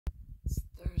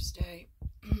Thursday,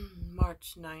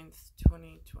 March 9th,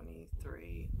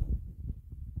 2023.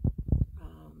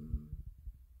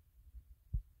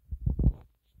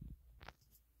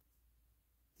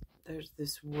 There's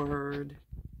this word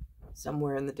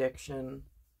somewhere in the diction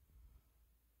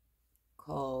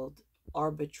called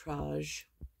arbitrage.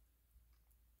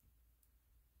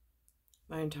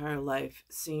 My entire life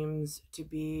seems to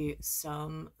be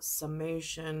some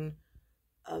summation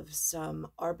of some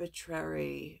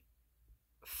arbitrary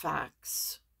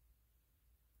facts.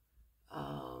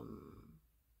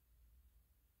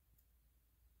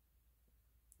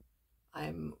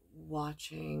 I'm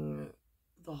watching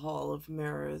the Hall of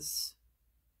Mirrors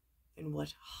in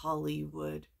what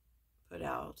Hollywood put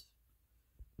out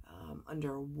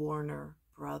under Warner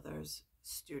Brothers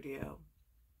studio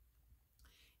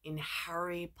in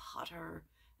Harry Potter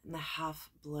and the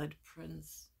Half-Blood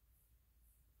Prince.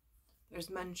 There's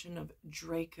mention of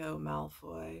Draco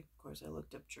Malfoy. Of course, I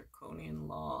looked up draconian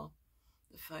law,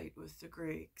 the fight with the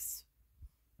Greeks.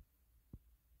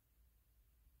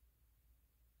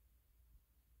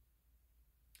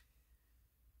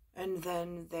 And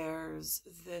then there's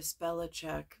this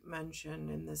Belichick mention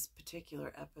in this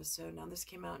particular episode. Now, this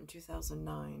came out in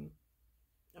 2009.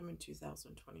 I'm in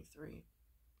 2023.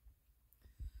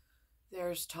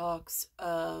 There's talks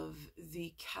of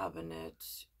the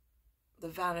cabinet, the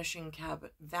vanishing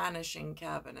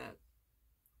cabinet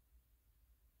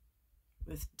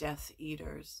with Death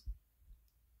Eaters.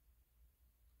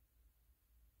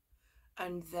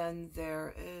 And then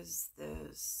there is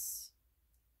this,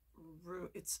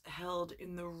 it's held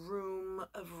in the Room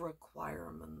of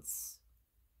Requirements.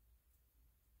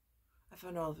 I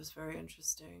found all of this very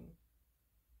interesting.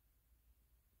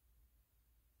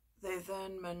 They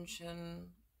then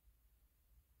mention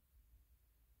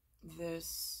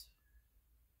this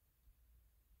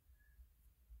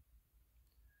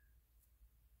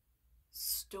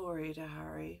story to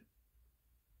Harry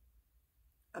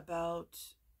about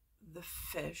the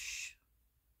fish.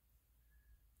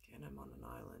 Again, I'm on an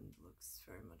island, looks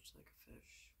very much like a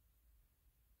fish.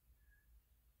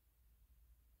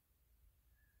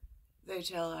 They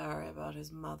tell Harry about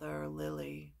his mother,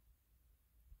 Lily.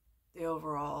 The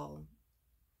overall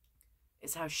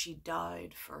is how she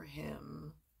died for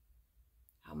him,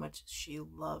 how much she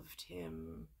loved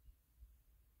him.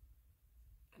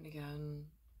 And again,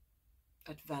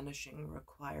 at Vanishing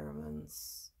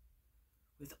Requirements,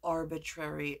 with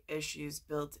arbitrary issues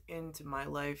built into my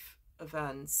life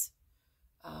events,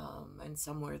 and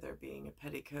somewhere there being a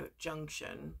petticoat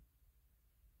junction.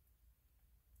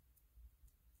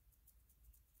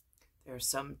 There's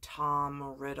some Tom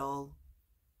Riddle.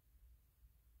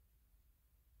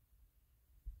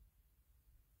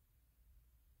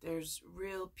 There's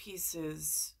real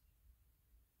pieces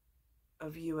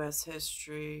of U.S.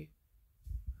 history.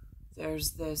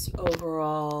 There's this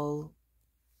overall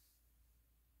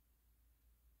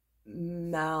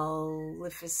maleficent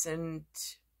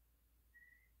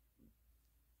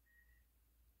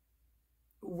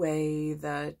way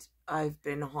that I've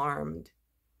been harmed.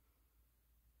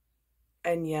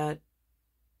 And yet,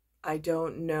 I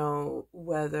don't know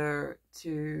whether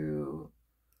to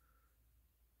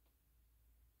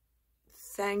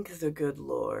thank the good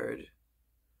Lord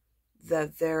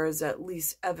that there is at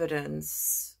least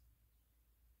evidence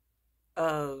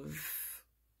of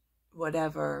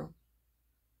whatever.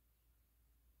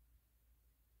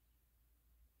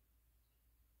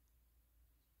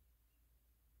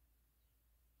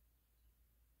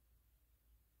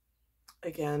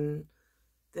 Again,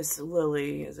 this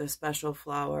lily is a special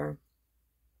flower.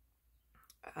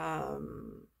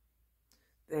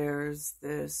 There's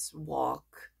this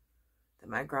walk that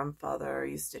my grandfather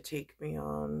used to take me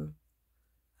on.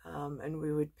 And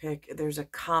we would pick, there's a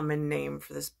common name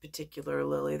for this particular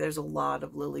lily. There's a lot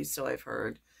of lilies, so I've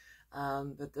heard.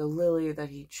 But the lily that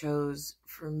he chose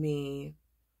for me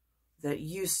that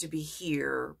used to be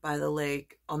here by the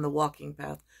lake on the walking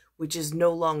path, which is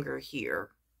no longer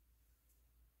here.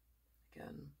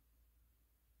 Again,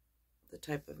 the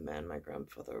type of man my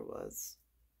grandfather was.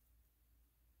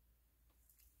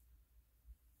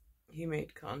 He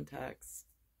made contacts.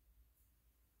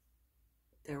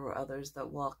 There were others that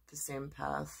walked the same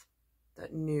path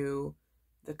that knew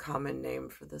the common name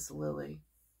for this lily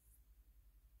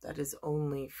that is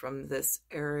only from this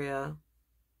area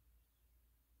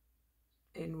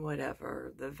in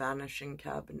whatever the vanishing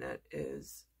cabinet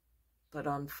is, but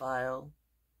on file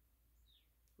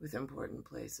with important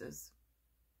places.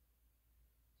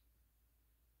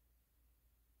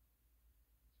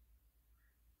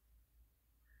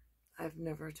 I've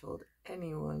never told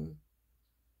anyone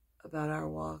about our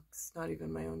walks, not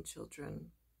even my own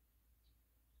children.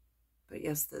 But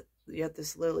yes, yet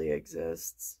this lily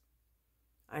exists.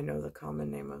 I know the common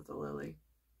name of the lily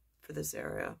for this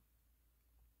area.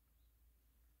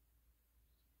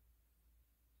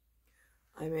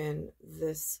 I'm in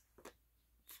this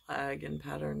flag and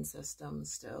pattern system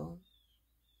still.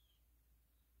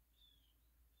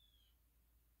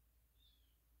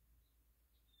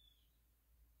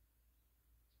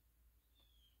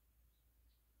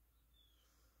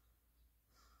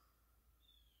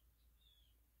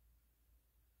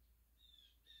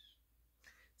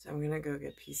 So I'm going to go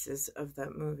get pieces of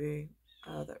that movie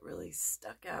that really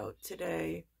stuck out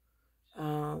today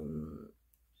from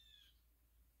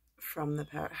the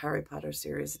Harry Potter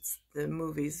series. It's the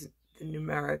movies, the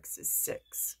numerics is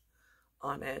 6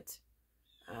 on it.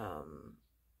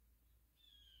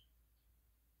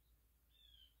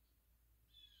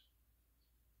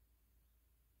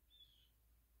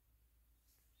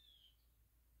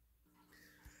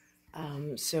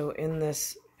 So in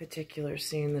this particular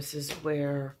scene, this is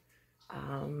where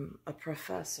a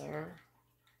professor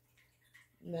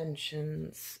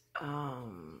mentions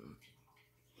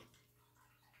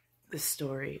the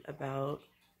story about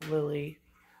Lily,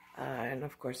 and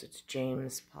of course it's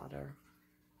James Potter.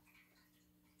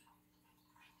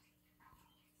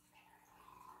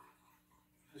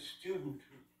 The student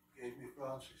who gave me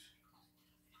Francis.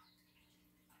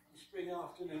 One spring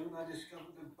afternoon, I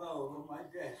discovered a bowl on my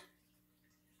desk.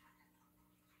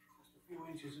 Just a few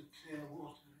inches of clear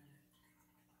water in it.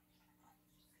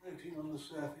 Floating on the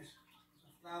surface was a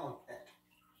flower petal.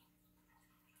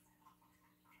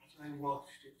 As I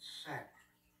watched, it sank.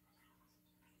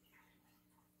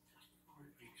 Just before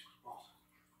it reached the bottom,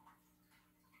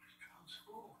 it was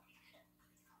transformed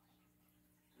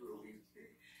to a wee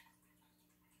fish.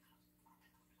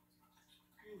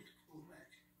 Beautiful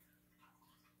magic,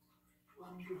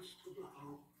 wondrous to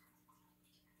behold.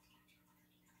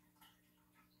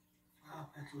 The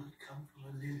flower petal had come from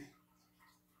a lily.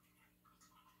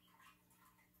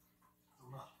 Her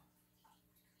mother.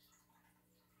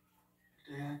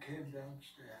 The day I came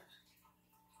downstairs,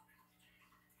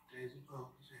 the day the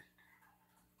bowl was empty,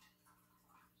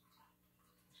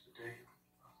 was the day of the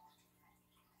bowl.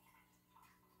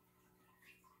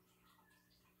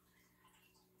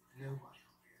 I know why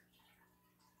you're here,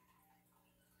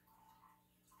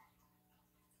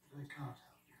 but I can't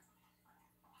help you.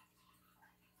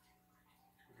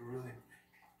 It would ruin me.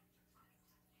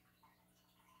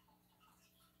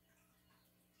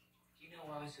 Do you know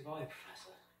why I survived,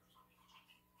 Professor?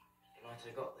 The night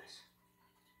I got this?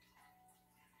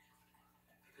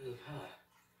 Because of her.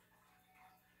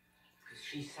 Because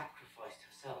she sacrificed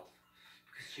herself.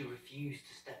 Because she refused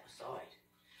to step aside.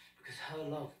 Because her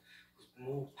love was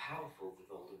more powerful than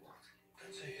Voldemort.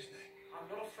 Don't say his name. I'm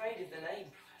not afraid of the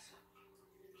name, Professor.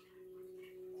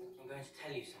 I'm going to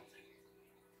tell you something.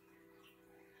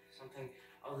 Something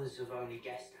others have only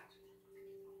guessed at.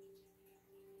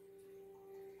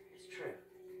 It's true.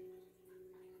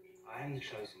 I am the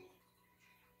chosen one.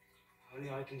 Only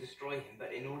I can destroy him,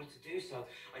 but in order to do so,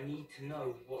 I need to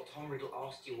know what Tom Riddle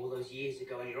asked you all those years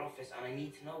ago in your office, and I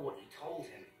need to know what you told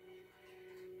him.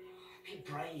 Be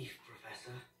brave,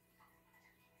 Professor.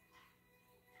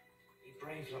 Be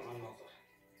brave like my mother.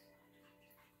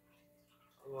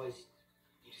 Otherwise,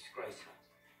 you disgrace her.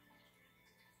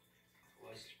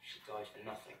 Otherwise, she died for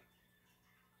nothing.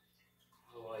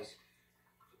 Otherwise,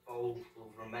 the bowl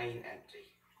will remain empty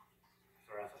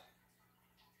forever.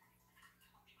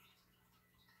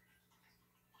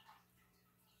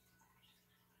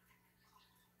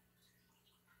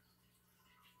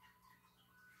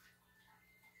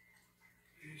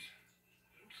 Please,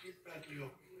 don't think badly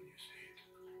of me when you say it.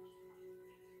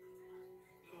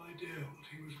 No idea what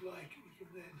he was like even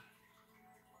then.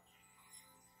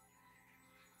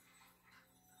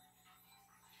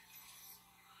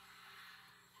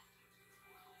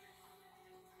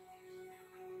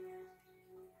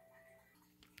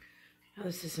 Now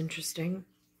this is interesting.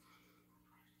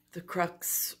 The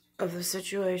crux of the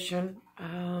situation,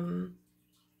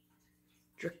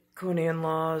 Draconian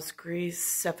laws, Greece,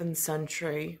 7th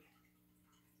century.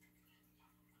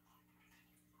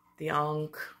 The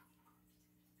Ankh,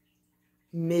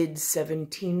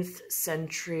 mid-17th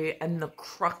century, and the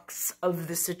crux of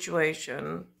the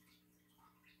situation.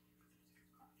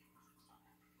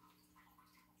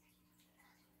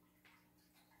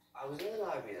 I was in the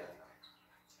library that night,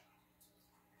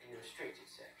 in the restricted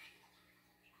section,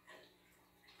 and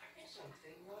I read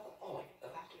something rather odd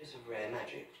about a bit of rare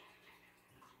magic.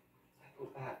 I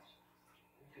thought perhaps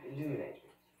you could illuminate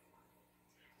me.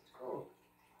 It's called,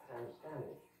 as I understand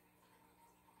it,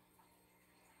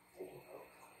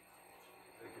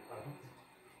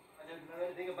 I don't know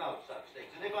anything about such things,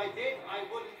 and if I did, I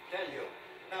wouldn't tell you.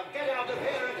 Now get out of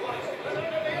here at once, and I'll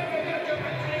never ever get you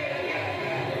back again!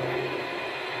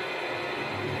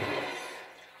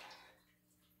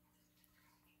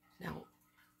 Now,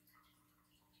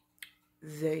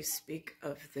 they speak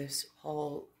of this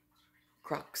whole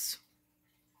crux.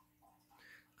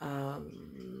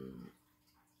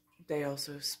 They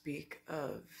also speak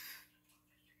of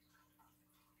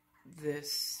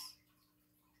this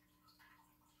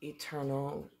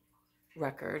eternal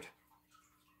record.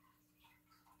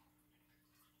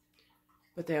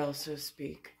 But they also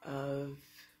speak of,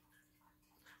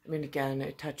 I mean, again,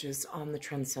 it touches on the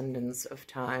transcendence of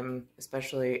time,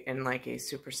 especially in like a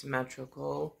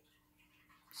supersymmetrical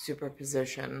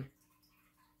superposition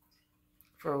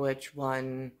for which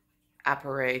one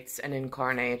apparates and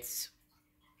incarnates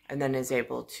and then is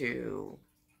able to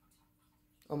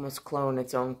almost clone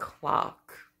its own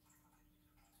clock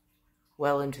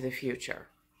well into the future.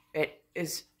 It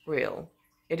is real.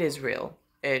 It is real.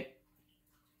 It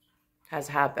has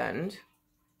happened.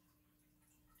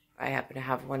 I happen to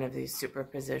have one of these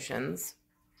superpositions.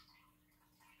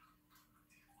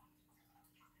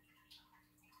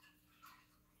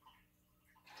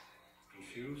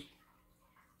 Confused?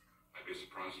 I'd be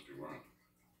surprised if you weren't.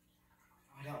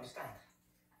 I don't understand.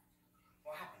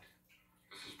 What happened?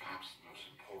 This is perhaps the most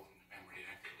important memory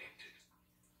I've collected.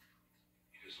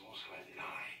 It is also a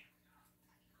lie.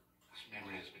 This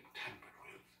memory has been tampered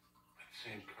with by the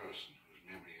same person whose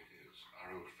memory it is,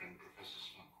 our old friend Professor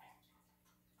Slughorn.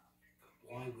 But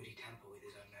why would he tamper with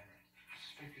his own memory? I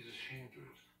suspect he's ashamed of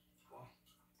it. What?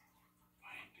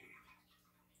 Why, indeed.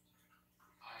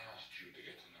 I asked you to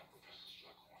get to know Professor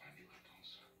Slughorn, and you have done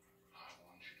so. I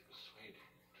want you to persuade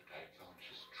him to divulge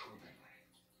his true memory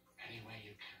any way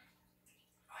you can.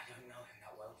 I don't know him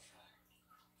that well, sir.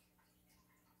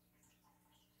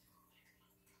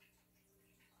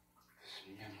 This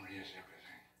memory is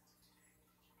everything.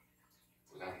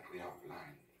 Without it, we are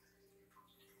blind.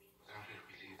 Without it,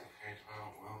 we leave the fate of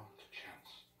our world to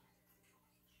chance.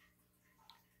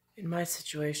 In my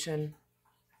situation,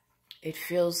 it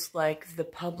feels like the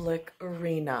public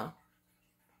arena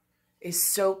is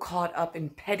so caught up in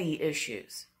petty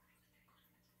issues.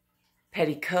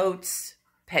 Petticoats,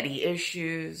 petty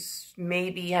issues,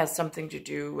 maybe has something to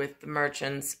do with the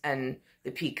merchants and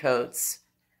the peacoats.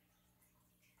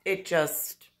 It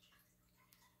just,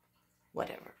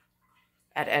 whatever,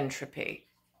 at entropy.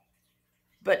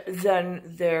 But then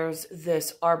there's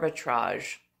this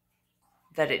arbitrage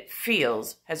that it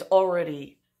feels has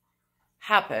already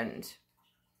happened.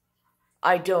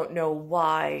 I don't know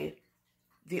why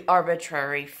the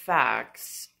arbitrary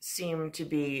facts seem to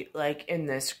be like in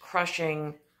this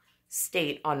crushing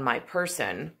state on my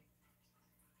person.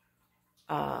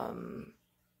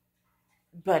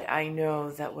 But I know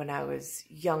that when I was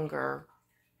younger,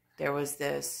 there was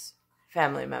this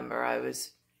family member I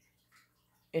was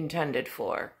intended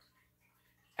for.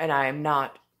 And I am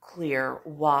not clear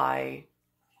why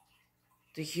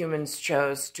the humans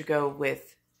chose to go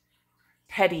with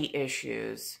petty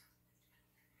issues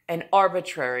and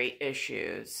arbitrary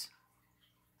issues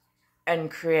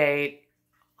and create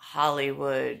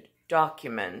Hollywood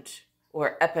document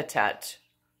or epithet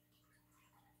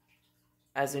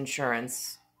as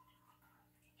insurance,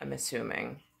 I'm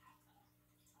assuming.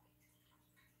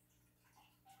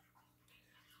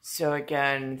 So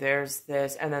again, there's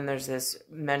this, and then there's this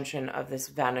mention of this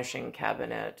vanishing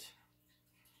cabinet.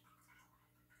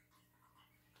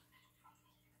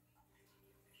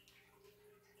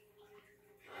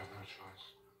 You have no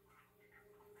choice.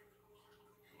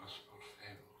 You must both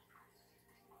fail.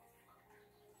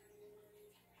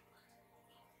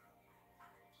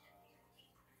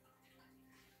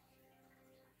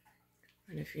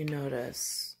 And if you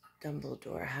notice,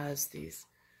 Dumbledore has these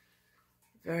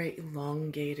very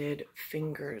elongated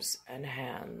fingers and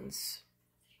hands.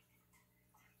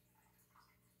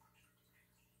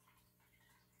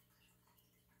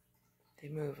 They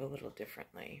move a little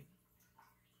differently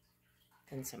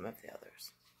than some of the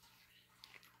others.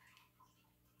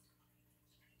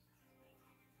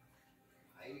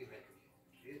 I reckon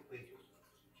you acquaint yourself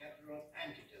with the chapter on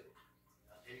antidote.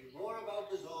 I'll tell you more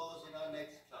about the Zors in our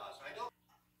next class. I don't...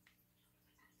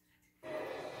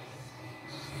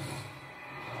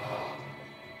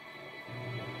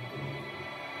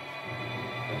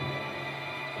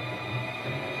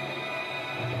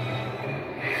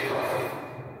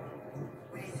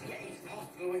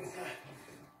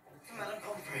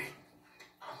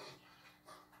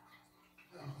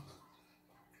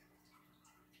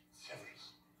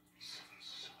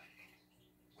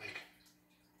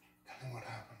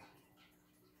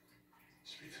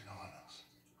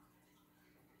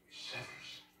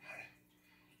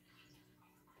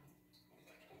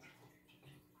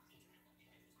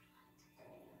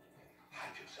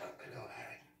 What's up below,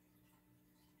 Harry?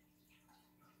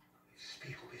 This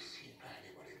speak will be seen by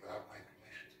anybody without my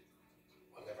permission.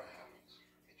 Whatever happens,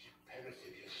 it's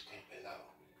imperative you stay below.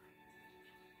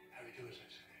 Harry, do as I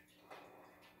say.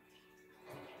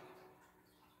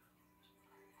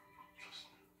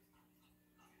 Trust me.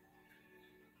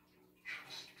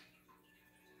 Trust me.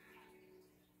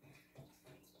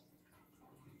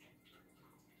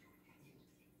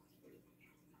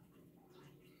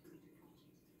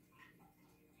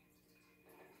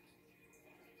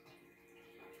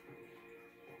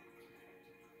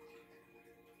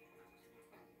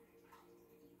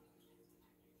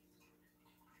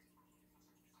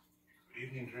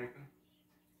 Good evening, Draco.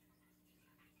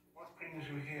 What brings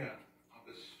you here on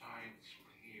this fine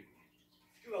spring evening?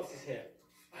 Who else is here?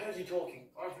 I heard you talking.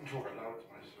 I often talk aloud to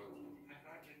myself. I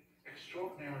find it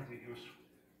extraordinarily useful.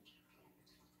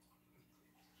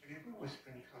 Have you been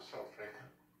whispering to yourself, Draco?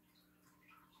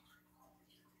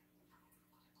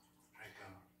 Draco,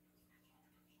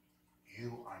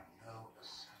 you are no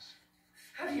assassin.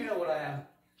 How do you know what I am?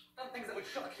 Done things that would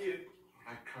shock you.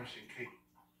 Like cursing Kate.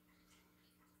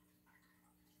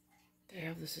 They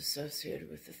have this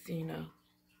associated with Athena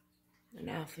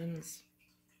in Athens,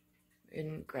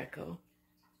 in Greco,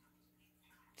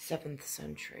 7th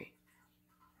century.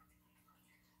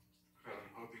 Well,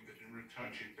 I'm hoping that in return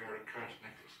she'd bear a cursed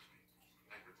necklace to me,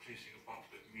 like replacing a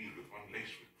bottle of mead with one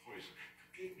laced with poison.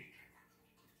 Forgive me, Draco.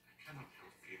 I cannot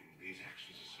help feeling these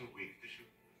actions are so weak that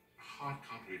your heart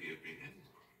can't really have been in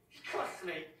them. Trust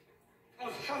me.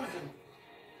 I was chosen.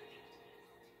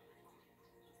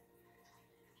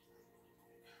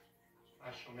 I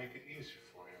shall make it easier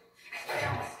for you. Stay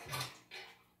honest.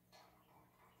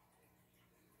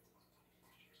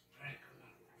 Very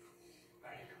good.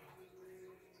 Very good.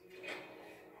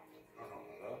 No,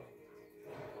 hello.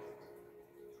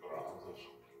 Go on this.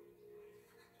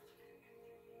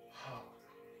 How?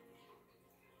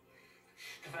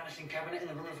 The vanishing cabinet in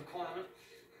the room of requirement.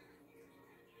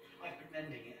 I've been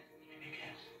mending it. It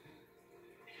has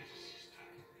a sister.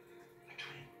 A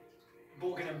twin.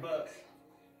 Borgin and Burks.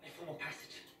 They form a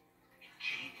passage.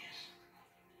 Ingenious.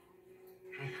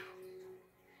 Draco,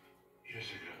 years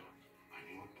ago, I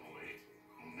knew a boy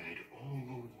who made all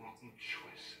the wrong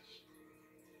choices.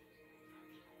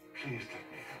 Please let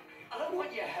me help you. I don't want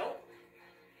your help.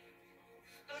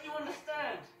 Don't you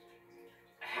understand?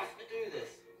 I have to do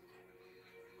this.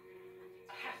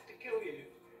 I have to kill you.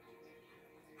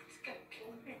 It's gonna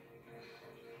kill me.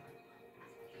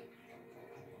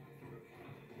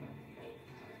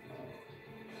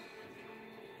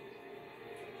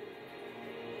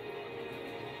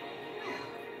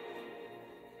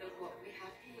 Look what we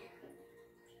have here.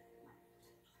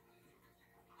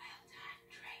 Well done,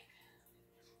 Draco.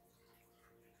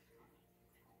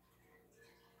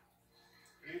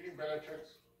 Good evening,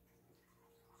 Bellatrix.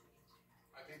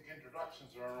 I think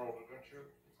introductions are in order, don't you?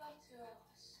 Quite two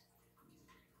hours.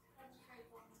 I'm afraid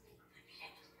one will be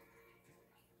prepared.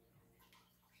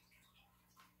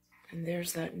 And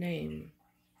there's that name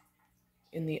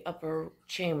in the upper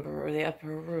chamber or the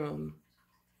upper room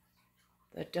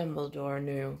that Dumbledore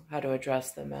knew how to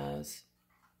address them as,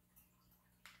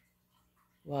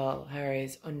 while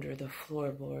Harry's under the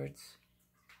floorboards.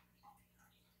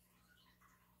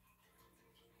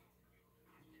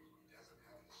 He doesn't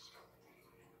have the stone,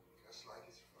 just like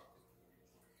his father.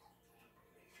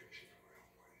 Finish it my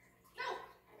own way. No!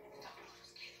 The doctor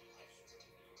just gave the place to do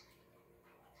it.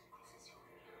 This is your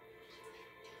do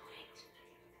it.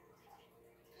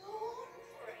 Don't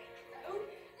break. No!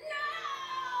 No!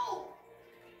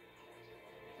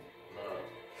 No.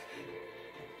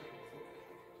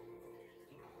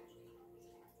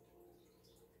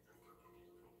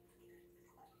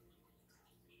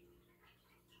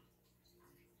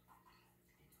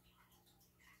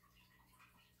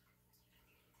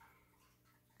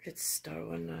 It's star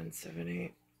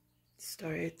 1978,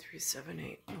 star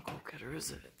 8378, Nicole,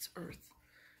 Cattaruzza, it's Earth,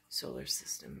 solar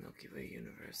system, Milky Way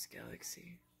universe,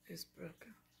 galaxy is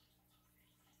broken.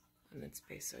 And it's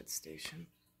Bayside Station,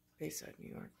 Bayside, New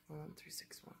York,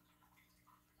 11361.